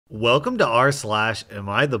Welcome to r/Am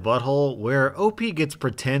I the Butthole, where OP gets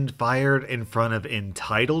pretend fired in front of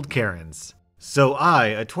entitled Karens. So I,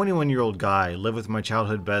 a 21-year-old guy, live with my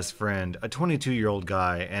childhood best friend, a 22-year-old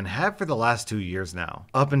guy, and have for the last 2 years now.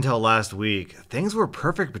 Up until last week, things were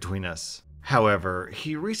perfect between us. However,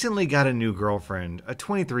 he recently got a new girlfriend, a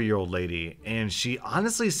 23-year-old lady, and she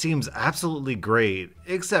honestly seems absolutely great,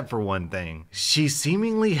 except for one thing. She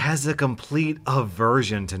seemingly has a complete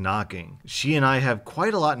aversion to knocking. She and I have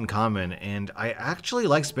quite a lot in common, and I actually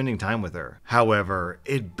like spending time with her. However,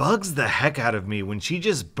 it bugs the heck out of me when she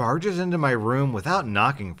just barges into my room without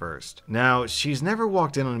knocking first. Now, she's never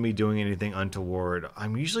walked in on me doing anything untoward.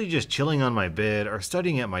 I'm usually just chilling on my bed or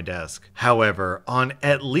studying at my desk. However, on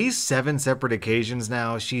at least 7 separate occasions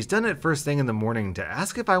now, she's done it first thing in the morning to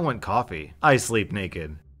ask if I want coffee. I sleep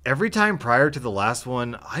naked. Every time prior to the last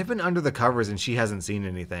one, I've been under the covers and she hasn't seen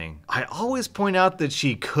anything. I always point out that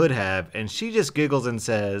she could have, and she just giggles and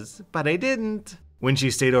says, "But I didn't." When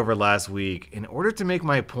she stayed over last week, in order to make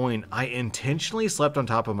my point, I intentionally slept on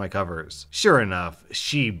top of my covers. Sure enough,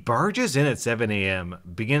 she barges in at 7 a.m.,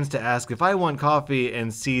 begins to ask if I want coffee,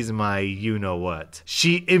 and sees my you-know-what.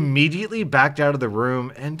 She immediately backed out of the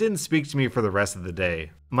room and didn't speak to me for the rest of the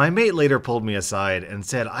day. My mate later pulled me aside and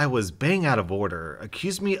said I was bang out of order,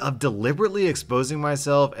 accused me of deliberately exposing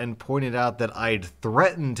myself, and pointed out that I'd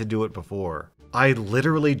threatened to do it before. I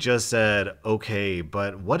literally just said, okay,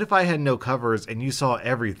 but what if I had no covers and you saw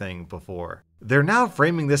everything before? They're now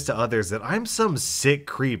framing this to others that I'm some sick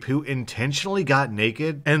creep who intentionally got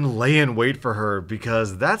naked and lay in wait for her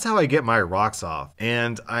because that's how I get my rocks off.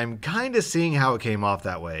 And I'm kinda seeing how it came off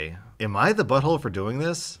that way. Am I the butthole for doing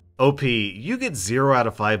this? OP, you get 0 out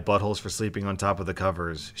of 5 buttholes for sleeping on top of the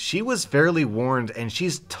covers. She was fairly warned and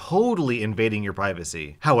she's totally invading your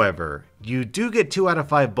privacy. However, you do get 2 out of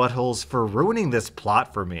 5 buttholes for ruining this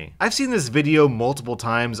plot for me. I've seen this video multiple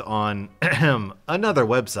times on another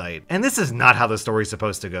website, and this is not how the story's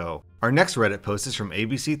supposed to go. Our next Reddit post is from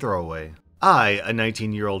ABC Throwaway. I, a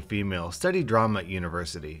 19-year-old female, study drama at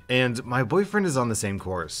university, and my boyfriend is on the same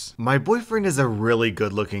course. My boyfriend is a really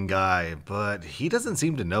good-looking guy, but he doesn't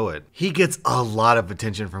seem to know it. He gets a lot of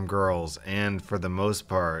attention from girls, and for the most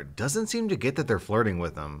part, doesn't seem to get that they're flirting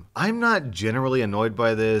with him. I'm not generally annoyed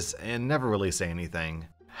by this, and never really say anything.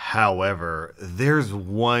 However, there's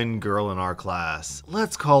one girl in our class,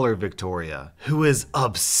 let's call her Victoria, who is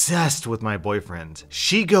obsessed with my boyfriend.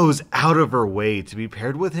 She goes out of her way to be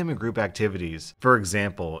paired with him in group activities. For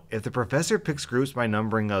example, if the professor picks groups by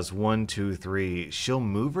numbering us 1, 2, 3, she'll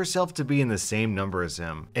move herself to be in the same number as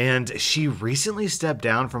him. And she recently stepped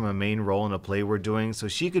down from a main role in a play we're doing so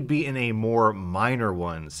she could be in a more minor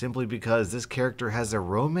one, simply because this character has a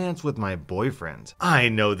romance with my boyfriend. I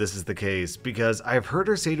know this is the case because I've heard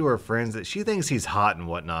her say to her friends that she thinks he's hot and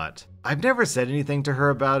whatnot. I've never said anything to her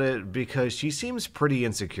about it because she seems pretty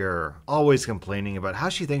insecure, always complaining about how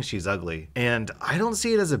she thinks she's ugly. And I don't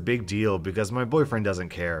see it as a big deal because my boyfriend doesn't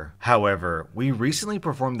care. However, we recently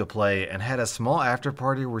performed the play and had a small after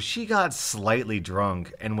party where she got slightly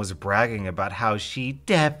drunk and was bragging about how she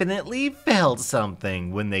definitely felt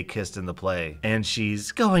something when they kissed in the play. And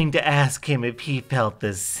she's going to ask him if he felt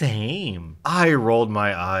the same. I rolled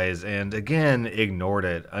my eyes and again ignored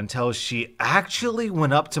it until she actually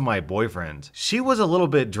went up to my boyfriend. She was a little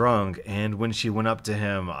bit drunk, and when she went up to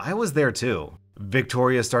him, I was there too.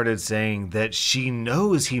 Victoria started saying that she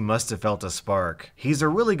knows he must have felt a spark. He's a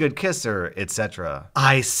really good kisser, etc.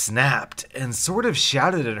 I snapped and sort of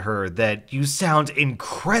shouted at her that you sound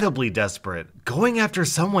incredibly desperate, going after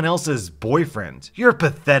someone else's boyfriend. You're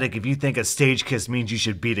pathetic if you think a stage kiss means you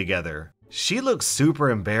should be together. She looked super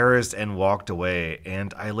embarrassed and walked away,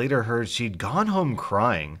 and I later heard she'd gone home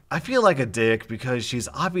crying. I feel like a dick because she's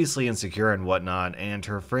obviously insecure and whatnot, and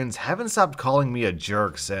her friends haven't stopped calling me a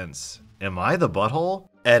jerk since. Am I the butthole?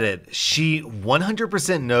 Edit, she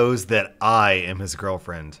 100% knows that I am his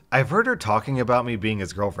girlfriend. I've heard her talking about me being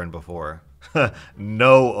his girlfriend before.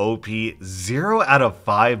 No, OP, 0 out of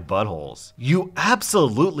 5 buttholes. You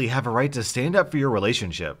absolutely have a right to stand up for your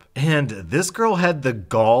relationship. And this girl had the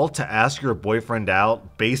gall to ask your boyfriend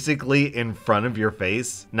out, basically in front of your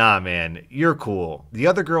face? Nah, man, you're cool. The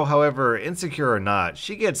other girl, however, insecure or not,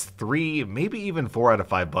 she gets 3, maybe even 4 out of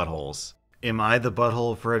 5 buttholes. Am I the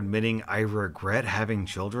butthole for admitting I regret having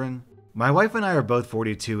children? My wife and I are both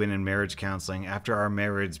 42 and in marriage counseling after our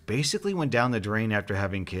marriage basically went down the drain after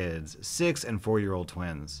having kids, 6 and 4-year-old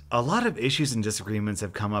twins. A lot of issues and disagreements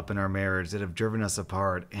have come up in our marriage that have driven us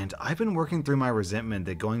apart, and I've been working through my resentment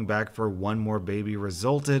that going back for one more baby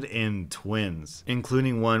resulted in twins,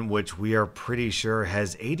 including one which we are pretty sure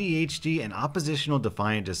has ADHD and oppositional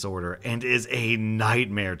defiant disorder and is a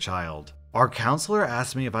nightmare child. Our counselor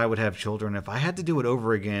asked me if I would have children if I had to do it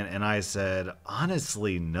over again, and I said,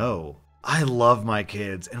 honestly, no. I love my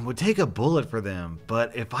kids and would take a bullet for them,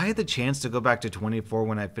 but if I had the chance to go back to 24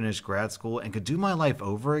 when I finished grad school and could do my life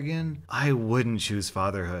over again, I wouldn't choose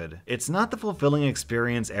fatherhood. It's not the fulfilling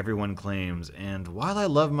experience everyone claims, and while I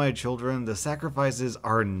love my children, the sacrifices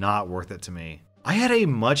are not worth it to me. I had a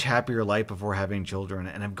much happier life before having children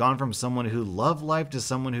and have gone from someone who loved life to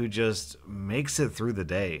someone who just makes it through the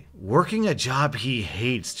day. Working a job he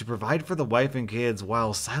hates to provide for the wife and kids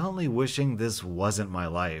while silently wishing this wasn't my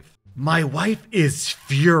life. My wife is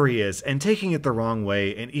furious and taking it the wrong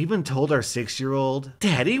way, and even told our 6-year-old,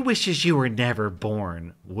 "Daddy wishes you were never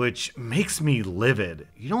born," which makes me livid.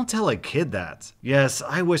 You don't tell a kid that. Yes,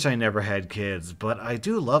 I wish I never had kids, but I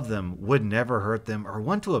do love them, would never hurt them, or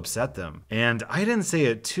want to upset them. And I didn't say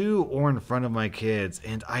it to or in front of my kids,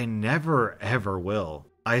 and I never ever will.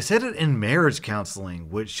 I said it in marriage counseling,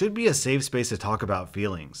 which should be a safe space to talk about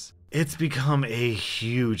feelings. It's become a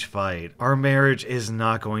huge fight. Our marriage is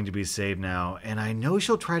not going to be saved now, and I know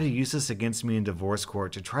she'll try to use this against me in divorce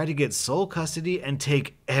court to try to get sole custody and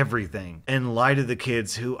take everything, and lie to the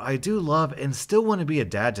kids who I do love and still want to be a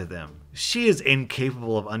dad to them. She is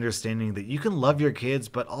incapable of understanding that you can love your kids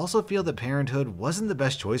but also feel that parenthood wasn't the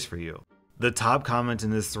best choice for you. The top comment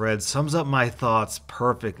in this thread sums up my thoughts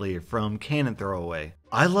perfectly from Cannon Throwaway.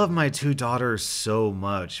 I love my 2 daughters so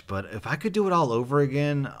much, but if I could do it all over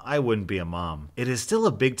again, I wouldn't be a mom. It is still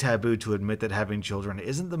a big taboo to admit that having children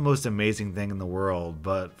isn't the most amazing thing in the world,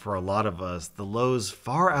 but for a lot of us, the lows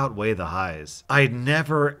far outweigh the highs. I'd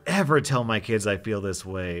never ever tell my kids I feel this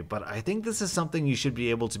way, but I think this is something you should be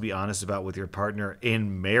able to be honest about with your partner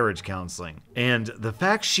in marriage counseling. And the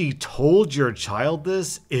fact she told your child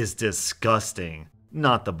this is disgusting.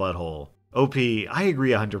 Not the butthole. OP, I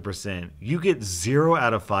agree 100%. You get 0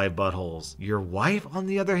 out of 5 buttholes. Your wife, on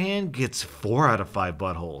the other hand, gets 4 out of 5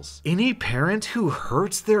 buttholes. Any parent who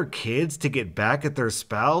hurts their kids to get back at their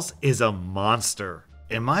spouse is a monster.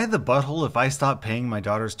 Am I the butthole if I stop paying my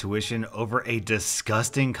daughter's tuition over a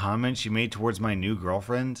disgusting comment she made towards my new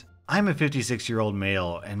girlfriend? I'm a 56-year-old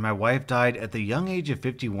male, and my wife died at the young age of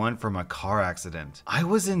 51 from a car accident. I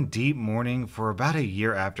was in deep mourning for about a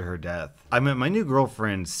year after her death. I met my new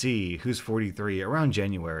girlfriend, C, who's 43, around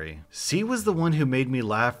January. C was the one who made me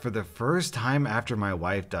laugh for the first time after my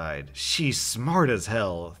wife died. She's smart as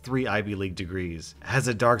hell, 3 Ivy League degrees, has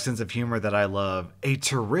a dark sense of humor that I love, a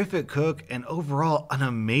terrific cook, and overall an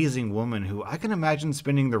amazing woman who I can imagine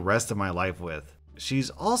spending the rest of my life with.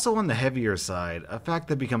 She's also on the heavier side, a fact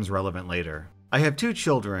that becomes relevant later. I have 2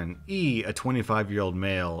 children, E, a 25-year-old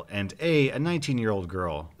male, and A, a 19-year-old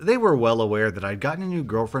girl. They were well aware that I'd gotten a new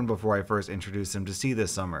girlfriend before I first introduced them to C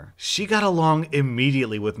this summer. She got along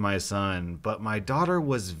immediately with my son, but my daughter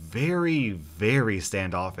was very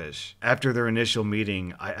standoffish. After their initial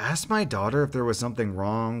meeting, I asked my daughter if there was something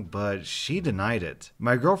wrong, but she denied it.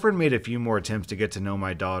 My girlfriend made a few more attempts to get to know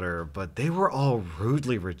my daughter, but they were all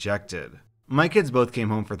rudely rejected. My kids both came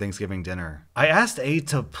home for Thanksgiving dinner. I asked A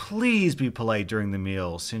to please be polite during the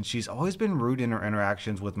meal, since she's always been rude in her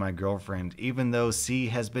interactions with my girlfriend, even though C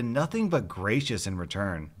has been nothing but gracious in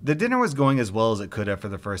return. The dinner was going as well as it could have for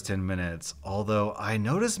the first 10 minutes, although I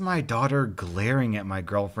noticed my daughter glaring at my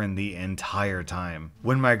girlfriend the entire time.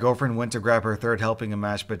 When my girlfriend went to grab her 3rd helping of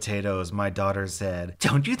mashed potatoes, my daughter said,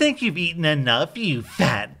 "Don't you think you've eaten enough, you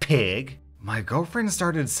fat pig?" My girlfriend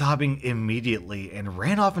started sobbing immediately and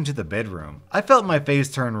ran off into the bedroom. I felt my face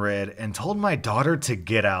turn red and told my daughter to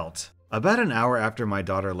get out. About an hour after my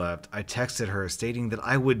daughter left, I texted her stating that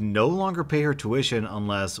I would no longer pay her tuition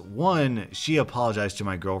unless 1, she apologized to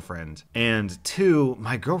my girlfriend, and 2,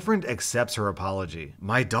 my girlfriend accepts her apology.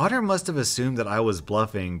 My daughter must have assumed that I was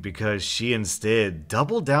bluffing because she instead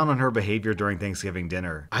doubled down on her behavior during Thanksgiving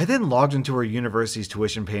dinner. I then logged into her university's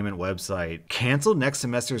tuition payment website, canceled next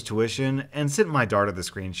semester's tuition, and sent my daughter the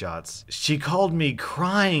screenshots. She called me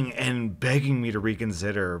crying and begging me to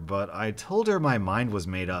reconsider, but I told her my mind was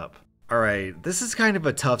made up. Alright, this is kind of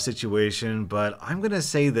a tough situation, but I'm gonna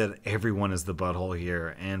say that everyone is the butthole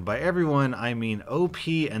here, and by everyone, I mean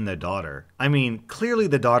OP and the daughter. I mean, clearly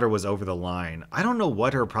the daughter was over the line. I don't know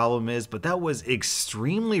what her problem is, but that was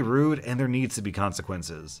extremely rude and there needs to be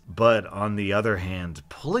consequences. But on the other hand,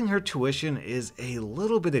 pulling her tuition is a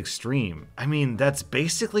little bit extreme. I mean, that's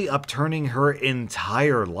basically upturning her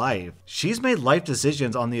entire life. She's made life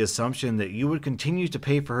decisions on the assumption that you would continue to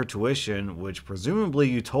pay for her tuition, which presumably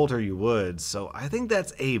you told her you would, so I think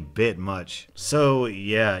that's a bit much. So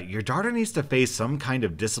yeah, your daughter needs to face some kind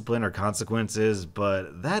of discipline or consequences,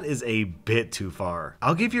 but that is a bit too far.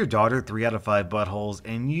 I'll give your daughter 3 out of 5 buttholes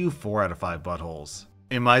and you 4 out of 5 buttholes.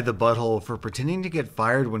 Am I the butthole for pretending to get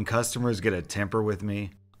fired when customers get a temper with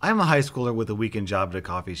me? I'm a high schooler with a weekend job at a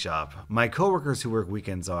coffee shop. My coworkers who work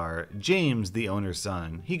weekends are James, the owner's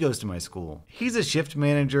son. He goes to my school. He's a shift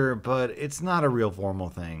manager, but it's not a real formal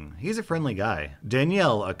thing. He's a friendly guy.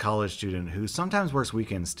 Danielle, a college student who sometimes works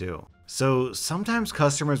weekends too. So sometimes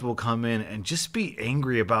customers will come in and just be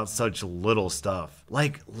angry about such little stuff.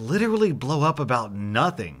 Like literally blow up about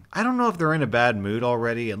nothing. I don't know if they're in a bad mood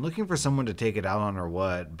already and looking for someone to take it out on or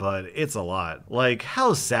what, but it's a lot. Like,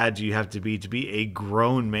 how sad do you have to be a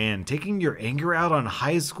grown man taking your anger out on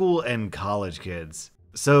high school and college kids?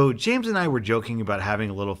 So James and I were joking about having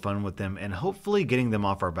a little fun with them and hopefully getting them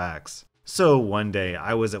off our backs. So one day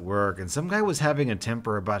I was at work and some guy was having a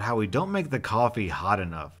temper about how we don't make the coffee hot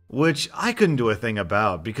enough, which I couldn't do a thing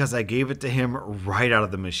about because I gave it to him right out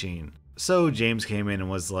of the machine. So James came in and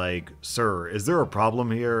was like, "Sir, is there a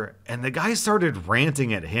problem here?" And the guy started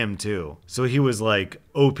ranting at him too. So he was like,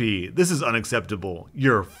 "OP, this is unacceptable.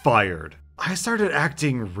 You're fired." I started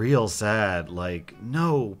acting real sad, like,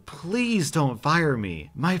 "No, please don't fire me.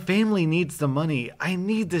 My family needs the money. I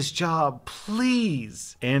need this job,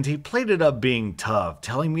 please." And he played it up being tough,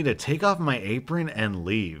 telling me to take off my apron and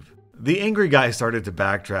leave. The angry guy started to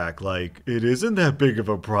backtrack, like, "It isn't that big of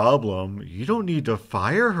a problem. You don't need to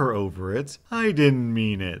fire her over it. I didn't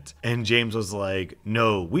mean it." And James was like,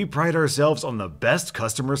 "No, we pride ourselves on the best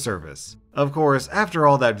customer service." Of course, after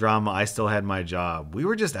all that drama, I still had my job. We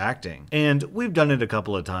were just acting. And we've done it a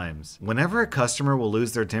couple of times. Whenever a customer will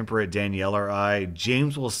lose their temper at Danielle or I,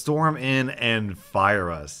 James will storm in and fire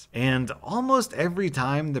us. And almost every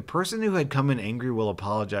time, the person who had come in angry will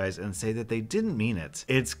apologize and say that they didn't mean it.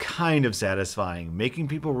 It's kind of satisfying, making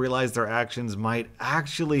people realize their actions might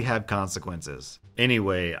actually have consequences.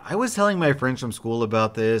 Anyway, I was telling my friends from school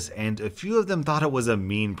about this, and a few of them thought it was a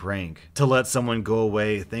mean prank to let someone go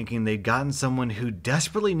away thinking they'd gotten someone who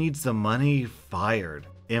desperately needs the money fired.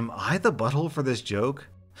 Am I the butthole for this joke?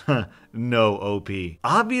 No, OP.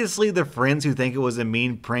 Obviously, the friends who think it was a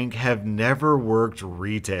mean prank have never worked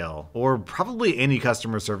retail, or probably any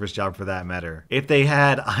customer service job for that matter. If they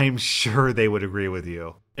had, I'm sure they would agree with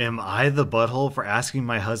you. Am I the butthole for asking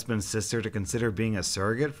my husband's sister to consider being a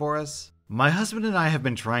surrogate for us? My husband and I have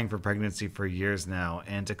been trying for pregnancy for years now,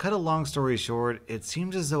 and to cut a long story short, it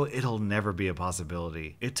seems as though it'll never be a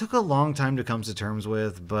possibility. It took a long time to come to terms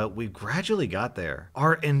with, but we gradually got there.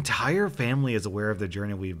 Our entire family is aware of the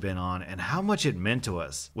journey we've been on and how much it meant to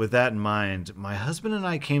us. With that in mind, my husband and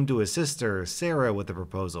I came to his sister, Sarah, with a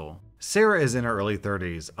proposal. Sarah is in her early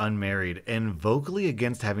 30s, unmarried, and vocally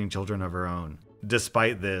against having children of her own.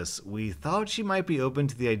 Despite this, we thought she might be open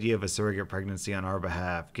to the idea of a surrogate pregnancy on our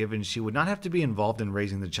behalf, given she would not have to be involved in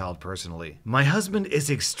raising the child personally. My husband is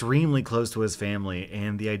extremely close to his family,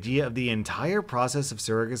 and the idea of the entire process of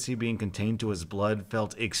surrogacy being contained to his blood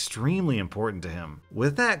felt extremely important to him.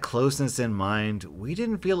 With that closeness in mind, we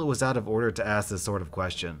didn't feel it was out of order to ask this sort of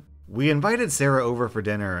question. We invited Sarah over for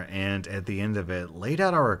dinner and, at the end of it, laid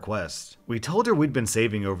out our request. We told her we'd been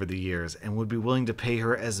saving over the years and would be willing to pay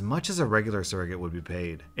her as much as a regular surrogate would be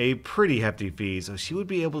paid. A pretty hefty fee, so she would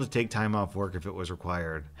be able to take time off work if it was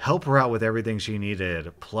required. Help her out with everything she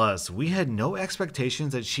needed. Plus, we had no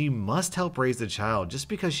expectations that she must help raise the child just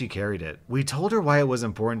because she carried it. We told her why it was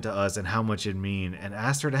important to us and how much it'd mean, and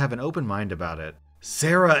asked her to have an open mind about it.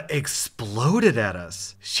 Sarah exploded at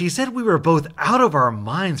us. She said we were both out of our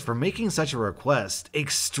minds for making such a request,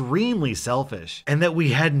 extremely selfish, and that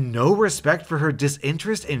we had no respect for her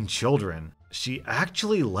disinterest in children. She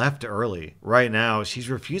actually left early. Right now, she's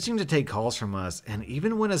refusing to take calls from us and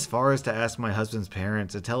even went as far as to ask my husband's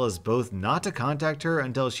parents to tell us both not to contact her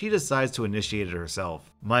until she decides to initiate it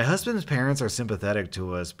herself. My husband's parents are sympathetic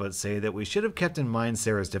to us, but say that we should have kept in mind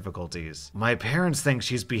Sarah's difficulties. My parents think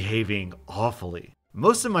she's behaving awfully.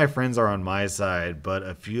 Most of my friends are on my side, but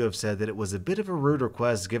a few have said that it was a bit of a rude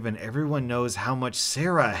request given everyone knows how much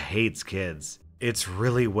Sarah hates kids. It's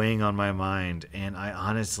really weighing on my mind, and I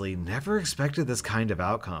honestly never expected this kind of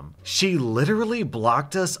outcome. She literally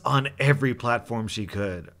blocked us on every platform she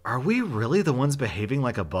could. Are we really the ones behaving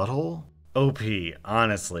like a butthole? OP,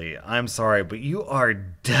 honestly, I'm sorry, but you are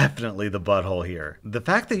definitely the butthole here. The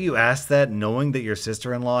fact that you asked that knowing that your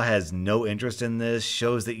sister-in-law has no interest in this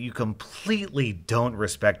shows that you completely don't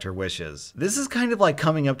respect her wishes. This is kind of like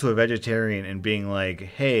coming up to a vegetarian and being like,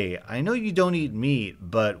 "Hey, I know you don't eat meat,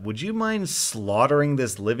 but would you mind slaughtering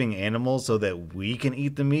this living animal so that we can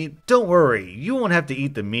eat the meat? Don't worry, you won't have to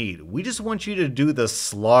eat the meat. We just want you to do the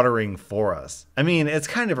slaughtering for us." I mean, it's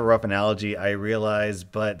kind of a rough analogy, I realize,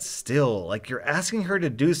 but still, deal. Like, you're asking her to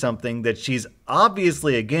do something that she's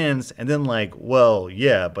obviously against, and then like, well,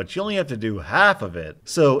 yeah, but you only have to do half of it.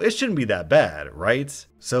 So it shouldn't be that bad, right?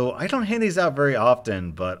 So I don't hand these out very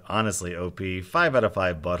often, but honestly, OP, 5 out of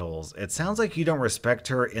 5 buttholes. It sounds like you don't respect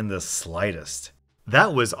her in the slightest.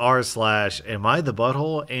 That was rSlash, Am I the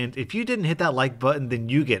Butthole? And if you didn't hit that like button, then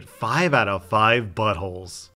you get 5 out of 5 buttholes.